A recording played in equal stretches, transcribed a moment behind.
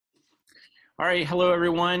All right, hello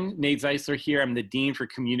everyone. Nate Zeisler here. I'm the Dean for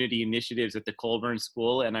Community Initiatives at the Colburn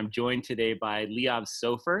School, and I'm joined today by Leeav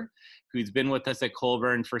Sofer, who's been with us at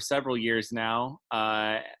Colburn for several years now,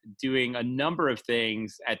 doing a number of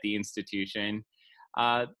things at the institution.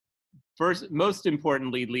 First, most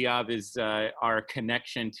importantly, Leeav is our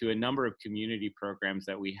connection to a number of community programs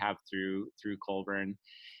that we have through Colburn.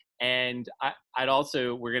 And I'd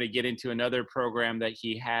also, we're going to get into another program that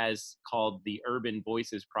he has called the Urban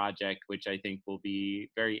Voices Project, which I think will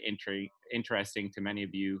be very interesting to many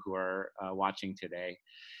of you who are watching today.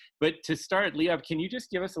 But to start, Leeav, can you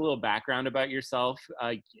just give us a little background about yourself?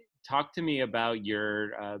 Talk to me about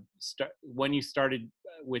your when you started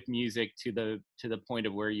with music to the point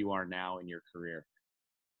of where you are now in your career.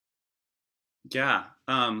 Yeah,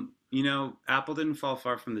 apple didn't fall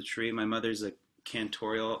far from the tree. My mother's a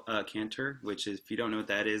cantor, which is, if you don't know what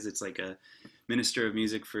that is, it's like a minister of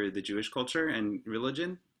music for the Jewish culture and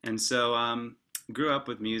religion. And so grew up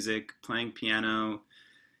with music, playing piano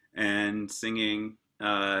and singing,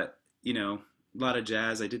 a lot of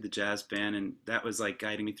jazz. I did the jazz band, and that was like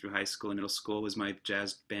guiding me through high school and middle school was my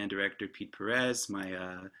jazz band director, Pete Perez. My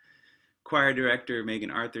choir director, Megan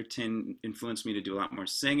Arthurton, influenced me to do a lot more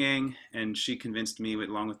singing, and she convinced me,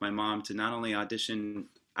 along with my mom, to not only audition.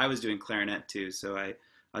 I was doing clarinet too, so I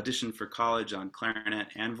auditioned for college on clarinet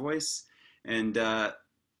and voice, and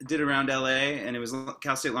did around LA, and it was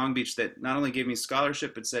Cal State Long Beach that not only gave me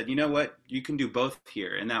scholarship, but said, you know what, you can do both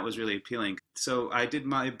here, and that was really appealing. So I did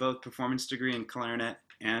my both performance degree in clarinet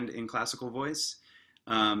and in classical voice,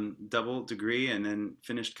 double degree, and then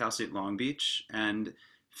finished Cal State Long Beach, and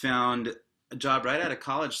found a job right out of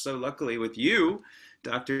college, so luckily with you,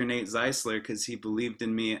 Dr. Nate Zeisler, because he believed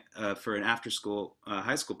in me for an after-school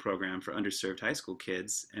high school program for underserved high school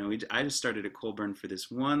kids. And I just started at Colburn for this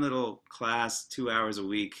one little class, 2 hours a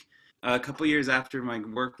week. A couple years after my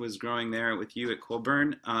work was growing there with you at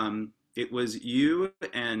Colburn, it was you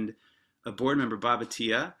and a board member, Bob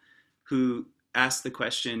Attia, who asked the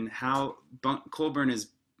question how Colburn is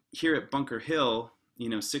here at Bunker Hill,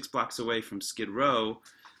 6 blocks away from Skid Row,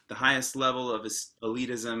 the highest level of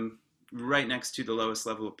elitism, right next to the lowest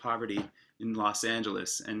level of poverty in Los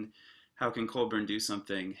Angeles, and how can Colburn do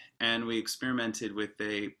something? And we experimented with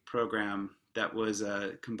a program that was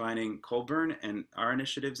combining Colburn and our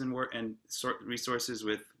initiatives and resources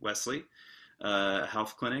with Wesley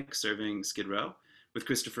Health Clinic serving Skid Row, with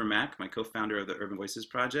Christopher Mack, my co-founder of the Urban Voices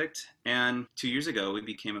Project. And 2 years ago, we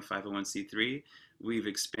became a 501c3. We've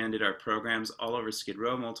expanded our programs all over Skid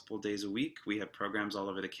Row multiple days a week. We have programs all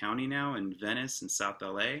over the county now in Venice and South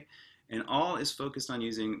LA. And all is focused on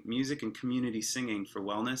using music and community singing for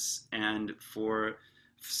wellness and for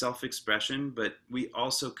self-expression, but we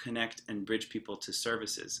also connect and bridge people to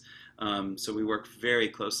services. So we work very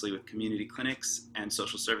closely with community clinics and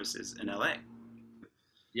social services in LA.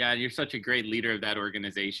 Yeah, you're such a great leader of that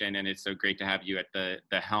organization, and it's so great to have you at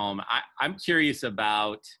the helm. I'm curious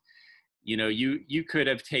about, you could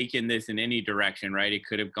have taken this in any direction, right? It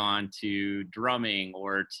could have gone to drumming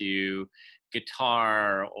or to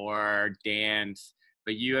guitar or dance,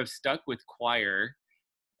 but you have stuck with choir,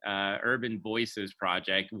 Urban Voices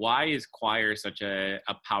Project. Why is choir such a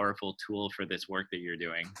powerful tool for this work that you're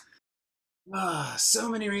doing? So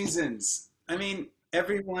many reasons. I mean,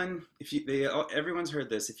 everyone's heard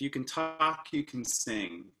this. If you can talk, you can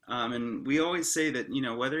sing. And we always say that,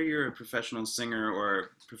 whether you're a professional singer or a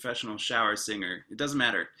professional shower singer, it doesn't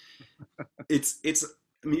matter. It's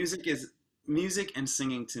music and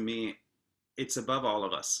singing to me. It's above all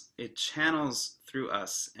of us. It channels through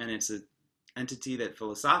us, and it's an entity that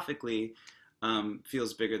philosophically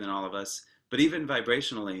feels bigger than all of us. But even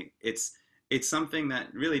vibrationally, it's something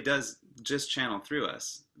that really does just channel through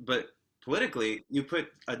us. But politically, you put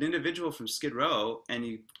an individual from Skid Row and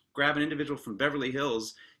you grab an individual from Beverly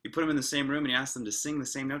Hills, you put them in the same room and you ask them to sing the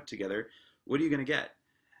same note together, what are you going to get?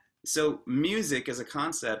 So music as a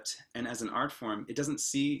concept and as an art form, it doesn't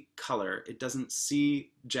see color, it doesn't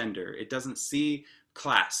see gender, it doesn't see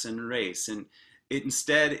class and race, and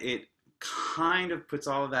instead it kind of puts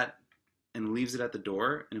all of that and leaves it at the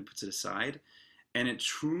door and it puts it aside. And it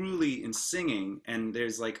truly, in singing, and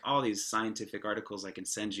there's like all these scientific articles I can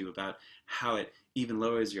send you about how it even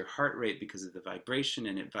lowers your heart rate because of the vibration,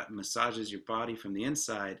 and it massages your body from the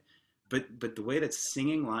inside. But the way that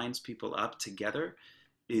singing lines people up together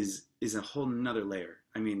is a whole nother layer.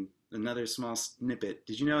 I mean, another small snippet.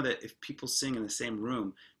 Did you know that if people sing in the same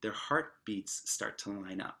room, their heartbeats start to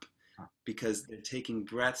line up because they're taking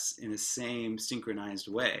breaths in the same synchronized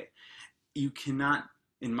way? You cannot,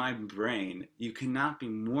 in my brain, you cannot be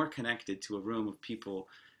more connected to a room of people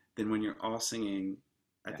than when you're all singing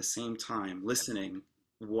at the same time, listening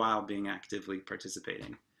while being actively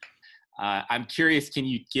participating. I'm curious, can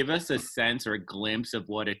you give us a sense or a glimpse of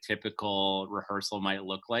what a typical rehearsal might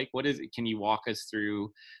look like? What is it? Can you walk us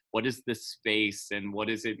through what is the space and what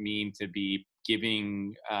does it mean to be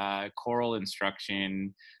giving choral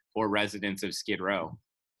instruction for residents of Skid Row?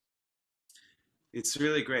 It's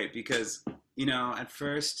really great because, at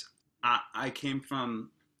first I came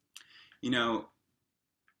from, you know,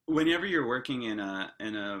 whenever you're working in a,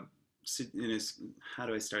 how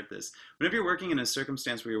do I start this? Whenever you're working in a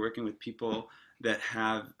circumstance where you're working with people that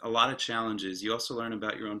have a lot of challenges, you also learn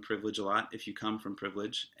about your own privilege a lot if you come from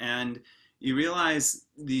privilege, and you realize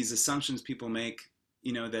these assumptions people make.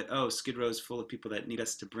 That, oh, Skid Row is full of people that need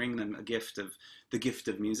us to bring them the gift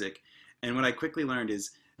of music. And what I quickly learned is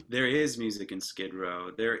there is music in Skid Row.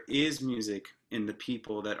 There is music in the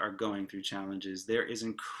people that are going through challenges. There is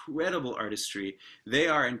incredible artistry. They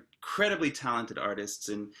are incredibly talented artists,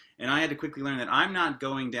 and I had to quickly learn that I'm not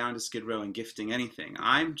going down to Skid Row and gifting anything.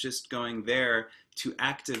 I'm just going there to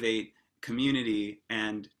activate community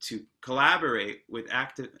and to collaborate with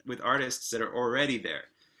artists that are already there.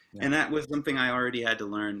 Yeah. And that was something I already had to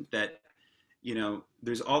learn, that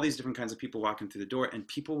there's all these different kinds of people walking through the door, and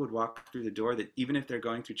people would walk through the door that even if they're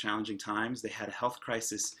going through challenging times, they had a health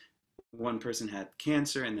crisis. One person had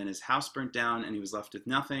cancer, and then his house burnt down and he was left with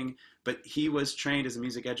nothing, but he was trained as a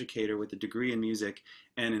music educator with a degree in music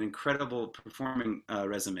and an incredible performing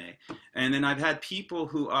resume. And then I've had people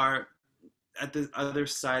who are at the other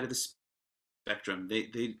side of the spectrum.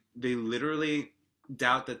 They literally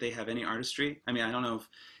doubt that they have any artistry. I mean, I don't know if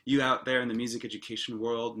you out there in the music education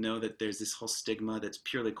world know that there's this whole stigma that's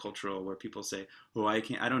purely cultural, where people say, "Oh, I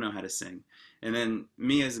don't know how to sing." And then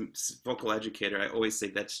me as a vocal educator, I always say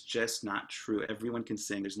that's just not true. Everyone can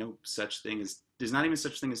sing. There's not even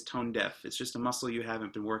such thing as tone deaf. It's just a muscle you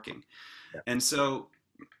haven't been working. Yeah. And so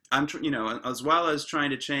as well as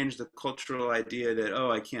trying to change the cultural idea that,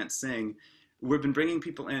 oh, I can't sing, we've been bringing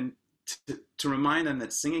people in to remind them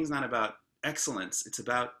that singing is not about excellence. It's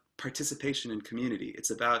about participation in community. It's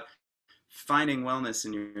about finding wellness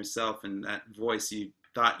in yourself and that voice you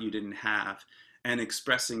thought you didn't have, and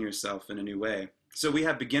expressing yourself in a new way. So we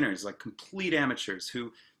have beginners, like complete amateurs,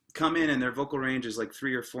 who come in and their vocal range is like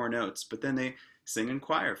 3 or 4 notes, but then they sing in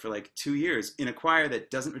choir for like 2 years in a choir that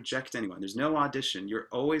doesn't reject anyone. There's no audition. You're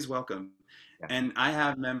always welcome. Yeah. And I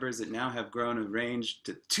have members that now have grown a range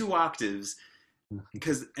to 2 octaves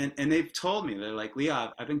because and they've told me, they're like,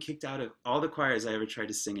 Leeav, I've been kicked out of all the choirs I ever tried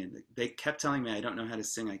to sing in. They kept telling me I don't know how to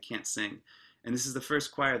sing, I can't sing. And this is the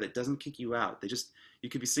first choir that doesn't kick you out. You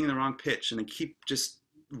could be singing the wrong pitch and they keep just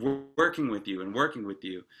working with you and working with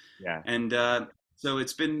you. Yeah. And so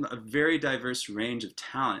it's been a very diverse range of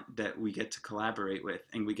talent that we get to collaborate with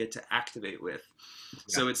and we get to activate with. Yeah.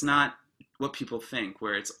 So it's not what people think,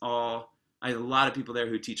 where it's all, I have a lot of people there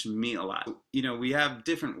who teach me a lot. We have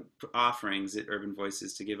different offerings at Urban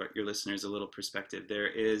Voices to give your listeners a little perspective.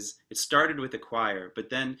 It started with a choir, but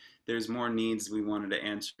then there's more needs we wanted to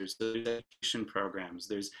answer. So there's education programs.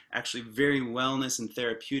 There's actually very wellness and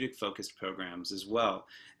therapeutic focused programs as well.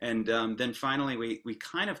 And then finally, we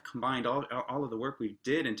kind of combined all of the work we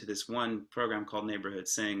did into this one program called Neighborhood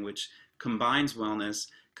Sing, which combines wellness,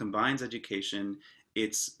 combines education.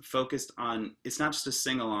 It's focused on, it's not just a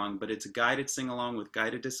sing-along, but it's a guided sing-along with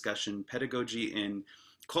guided discussion, pedagogy in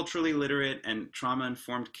culturally literate and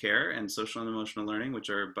trauma-informed care and social and emotional learning, which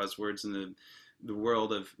are buzzwords in the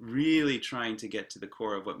world of really trying to get to the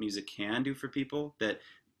core of what music can do for people. That,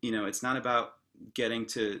 it's not about getting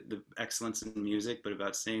to the excellence in music, but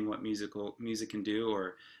about saying what music can do,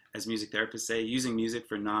 or as music therapists say, using music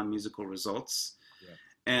for non-musical results. Yeah.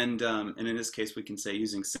 And in this case, we can say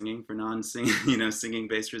using singing for non-singing,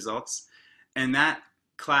 singing-based results. And that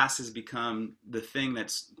class has become the thing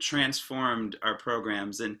that's transformed our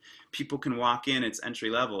programs. And people can walk in; it's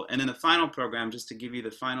entry level. And in the final program, just to give you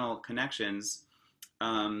the final connections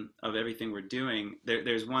of everything we're doing,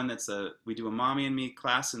 there's one we do a mommy and me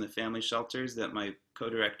class in the family shelters that my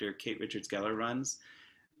co-director Kate Richards-Geller runs.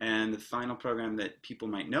 And the final program that people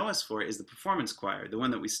might know us for is the performance choir, the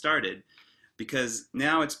one that we started. Because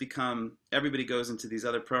now it's become, everybody goes into these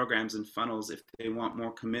other programs and funnels if they want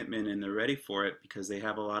more commitment and they're ready for it because they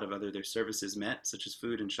have a lot of their services met, such as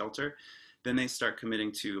food and shelter. Then they start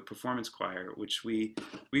committing to a performance choir, which we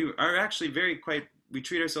are actually we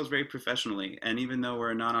treat ourselves very professionally. And even though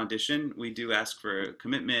we're a non-audition, we do ask for a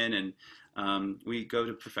commitment, and we go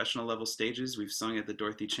to professional level stages. We've sung at the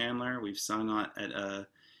Dorothy Chandler. We've sung at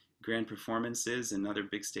grand performances and other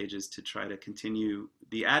big stages to try to continue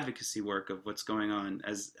the advocacy work of what's going on.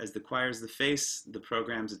 As the choir's the face, the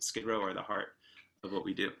programs at Skid Row are the heart of what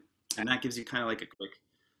we do. And that gives you kind of like a quick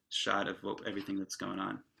shot of everything that's going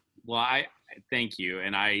on. Well, I thank you,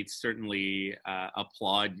 and I certainly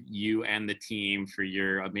applaud you and the team for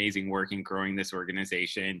your amazing work in growing this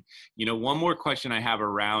organization. You know, one more question I have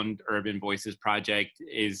around Urban Voices Project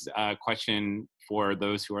is a question for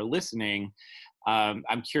those who are listening.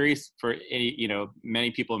 I'm curious for any, you know,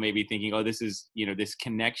 many people may be thinking, oh, this is, you know, this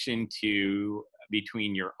connection to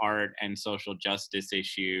between your art and social justice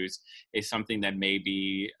issues is something that may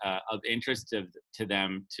be of interest to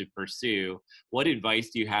them to pursue. What advice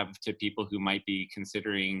do you have to people who might be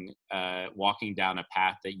considering walking down a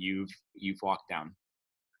path that you've walked down?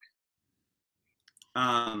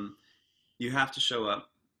 Um, you have to show up.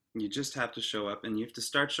 You just have to show up, and you have to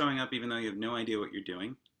start showing up even though you have no idea what you're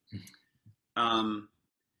doing. Um,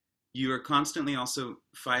 you are constantly also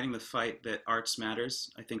fighting the fight that arts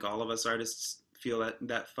matters. I think all of us artists feel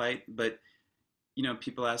that fight, but you know,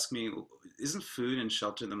 people ask me, isn't food and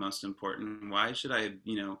shelter the most important? Why should I,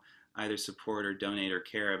 you know, either support or donate or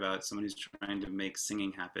care about someone who's trying to make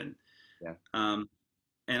singing happen? Yeah. Um,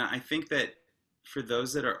 and I think that for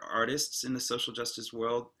those that are artists in the social justice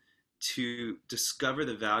world, to discover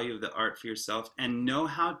the value of the art for yourself and know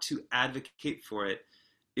how to advocate for it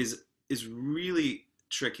is really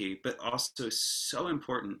tricky, but also so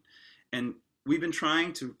important. And we've been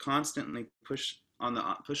trying to constantly push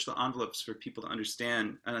the envelopes for people to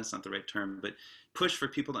understand. And that's not the right term, but push for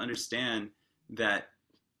people to understand that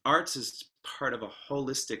arts is part of a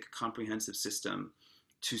holistic, comprehensive system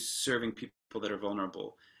to serving people that are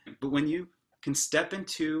vulnerable. But when you can step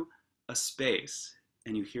into a space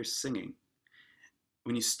and you hear singing,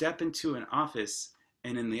 when you step into an office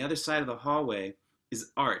and in the other side of the hallway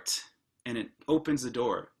is art, and it opens the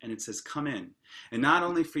door and it says, come in. And not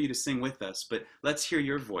only for you to sing with us, but let's hear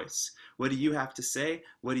your voice. What do you have to say?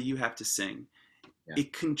 What do you have to sing? Yeah.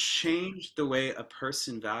 It can change the way a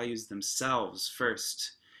person values themselves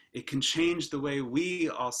first. It can change the way we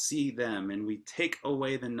all see them, and we take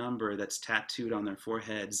away the number that's tattooed on their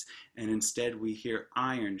foreheads, and instead we hear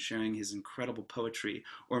Iron sharing his incredible poetry,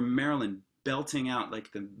 or Marilyn belting out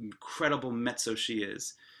like the incredible mezzo she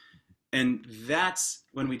is. And that's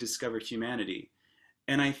when we discover humanity.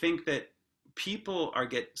 And I think that people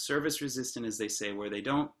get service resistant, as they say, where they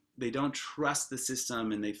don't trust the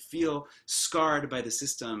system and they feel scarred by the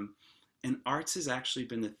system. And arts has actually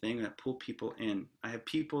been the thing that pull people in. I have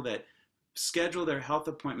people that schedule their health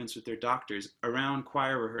appointments with their doctors around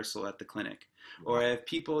choir rehearsal at the clinic. Or I have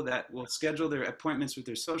people that will schedule their appointments with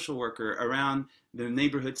their social worker around the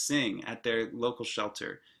neighborhood sing at their local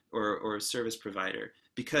shelter or service provider,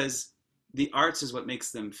 because the arts is what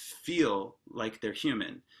makes them feel like they're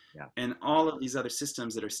human. Yeah. And all of these other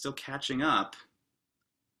systems that are still catching up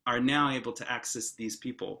are now able to access these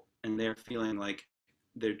people, and they're feeling like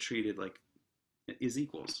they're treated like as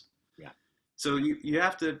equals. Yeah. So you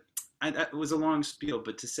have to, that was a long spiel,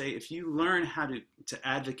 but to say, if you learn how to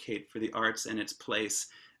advocate for the arts and its place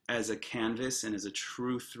as a canvas and as a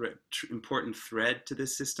true important thread to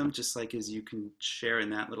this system, just like as you can share in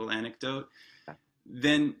that little anecdote,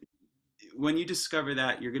 then when you discover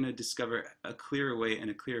that, you're going to discover a clearer way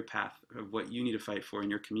and a clearer path of what you need to fight for in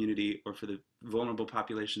your community or for the vulnerable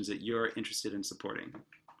populations that you're interested in supporting.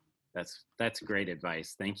 That's great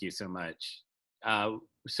advice. Thank you so much.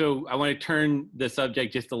 So I want to turn the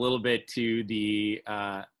subject just a little bit to the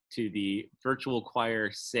virtual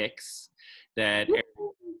choir 6 that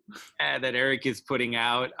Eric is putting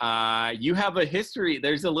out. You have a history.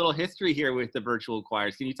 There's a little history here with the virtual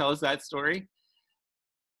choirs. Can you tell us that story?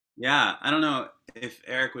 Yeah, I don't know if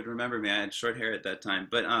Eric would remember me. I had short hair at that time,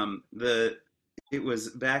 but it was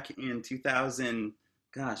back in 2000.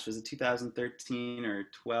 Gosh, was it 2013 or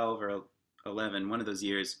 12 or 11? One of those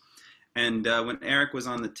years. And when Eric was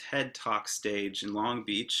on the TED Talk stage in Long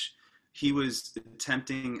Beach, he was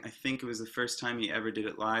attempting. I think it was the first time he ever did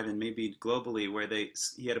it live, and maybe globally, where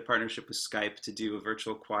he had a partnership with Skype to do a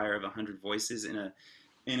virtual choir of 100 voices in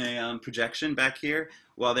a projection back here,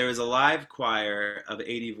 while there was a live choir of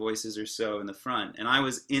 80 voices or so in the front. And I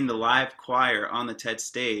was in the live choir on the TED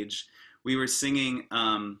stage. We were singing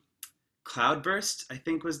Cloudburst, I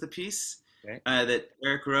think was the piece, okay, that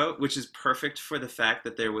Eric wrote, which is perfect for the fact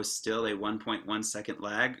that there was still a 1.1 second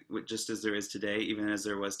lag, just as there is today, even as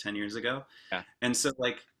there was 10 years ago. Yeah. And so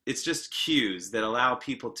it's just cues that allow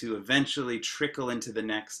people to eventually trickle into the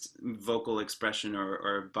next vocal expression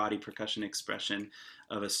or body percussion expression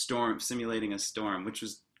of a storm, simulating a storm, which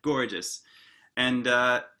was gorgeous. And,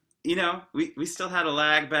 we still had a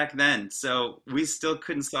lag back then, so we still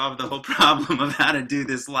couldn't solve the whole problem of how to do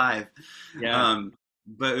this live. Yeah.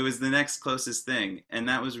 But it was the next closest thing. And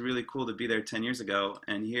that was really cool to be there 10 years ago.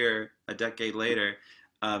 And here, a decade later,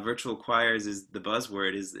 virtual choirs is the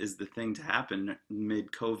buzzword, is the thing to happen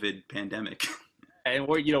mid COVID pandemic. And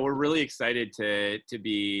we're really excited to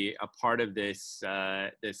be a part of this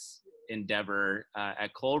endeavor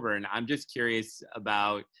at Colburn. I'm just curious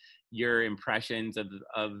about your impressions of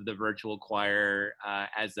the virtual choir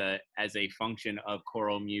as a function of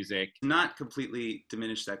choral music. Not completely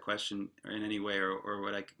diminish that question in any way, or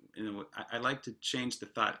what I like to change the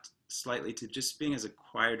thought slightly to just being as a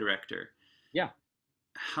choir director, Yeah.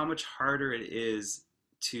 how much harder it is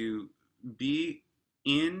to be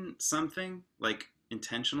in something like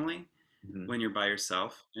intentionally Mm-hmm. when you're by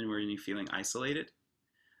yourself and when you're feeling isolated.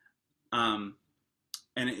 Um,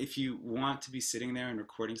 and if you want to be sitting there and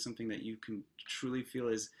recording something that you can truly feel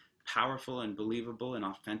is powerful and believable and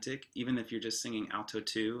authentic, even if you're just singing alto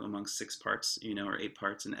 2 amongst 6 parts, or 8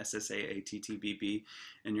 parts in SSAATTBB,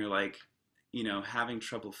 and you're like, having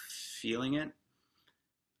trouble feeling it,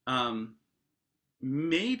 um,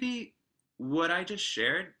 maybe what I just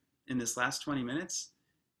shared in this last 20 minutes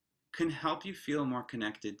can help you feel more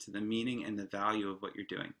connected to the meaning and the value of what you're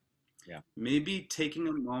doing. Yeah. Maybe taking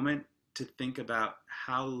a moment to think about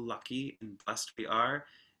how lucky and blessed we are,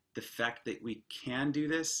 the fact that we can do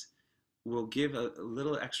this will give a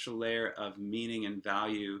little extra layer of meaning and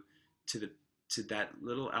value to that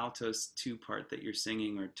little altos 2 part that you're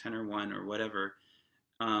singing, or tenor 1, or whatever.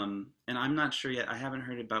 And I'm not sure yet. I haven't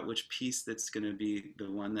heard about which piece that's going to be the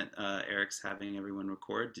one that Eric's having everyone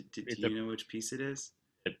record. Do It's you know which piece it is?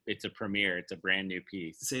 it's a premiere. It's a brand new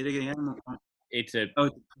piece. Say it again. It's a Oh,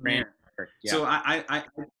 it's a brand premiere. new work. Yeah. So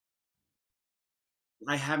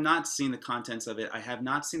I have not seen the contents of it. I have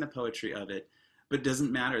not seen the poetry of it, but it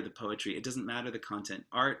doesn't matter the poetry. It doesn't matter the content.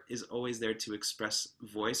 Art is always there to express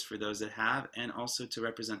voice for those that have, and also to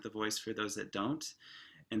represent the voice for those that don't.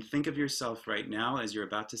 And think of yourself right now as you're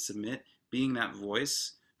about to submit, being that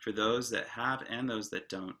voice for those that have and those that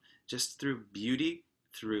don't, just through beauty,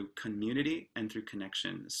 through community, and through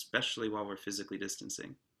connection, especially while we're physically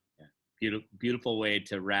distancing. Beautiful way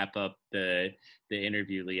to wrap up the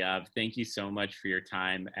interview, Leeav. Thank you so much for your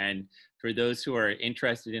time. And for those who are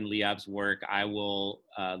interested in Leeav's work, I will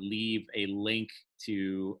leave a link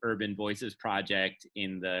to Urban Voices Project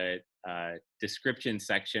in the description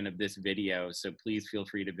section of this video. So please feel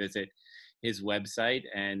free to visit his website.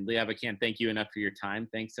 And Leeav, I can't thank you enough for your time.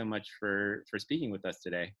 Thanks so much for speaking with us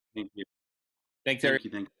today. Thank you. Thanks, Eric.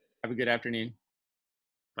 Thank you. Have a good afternoon.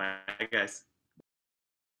 Bye, guys.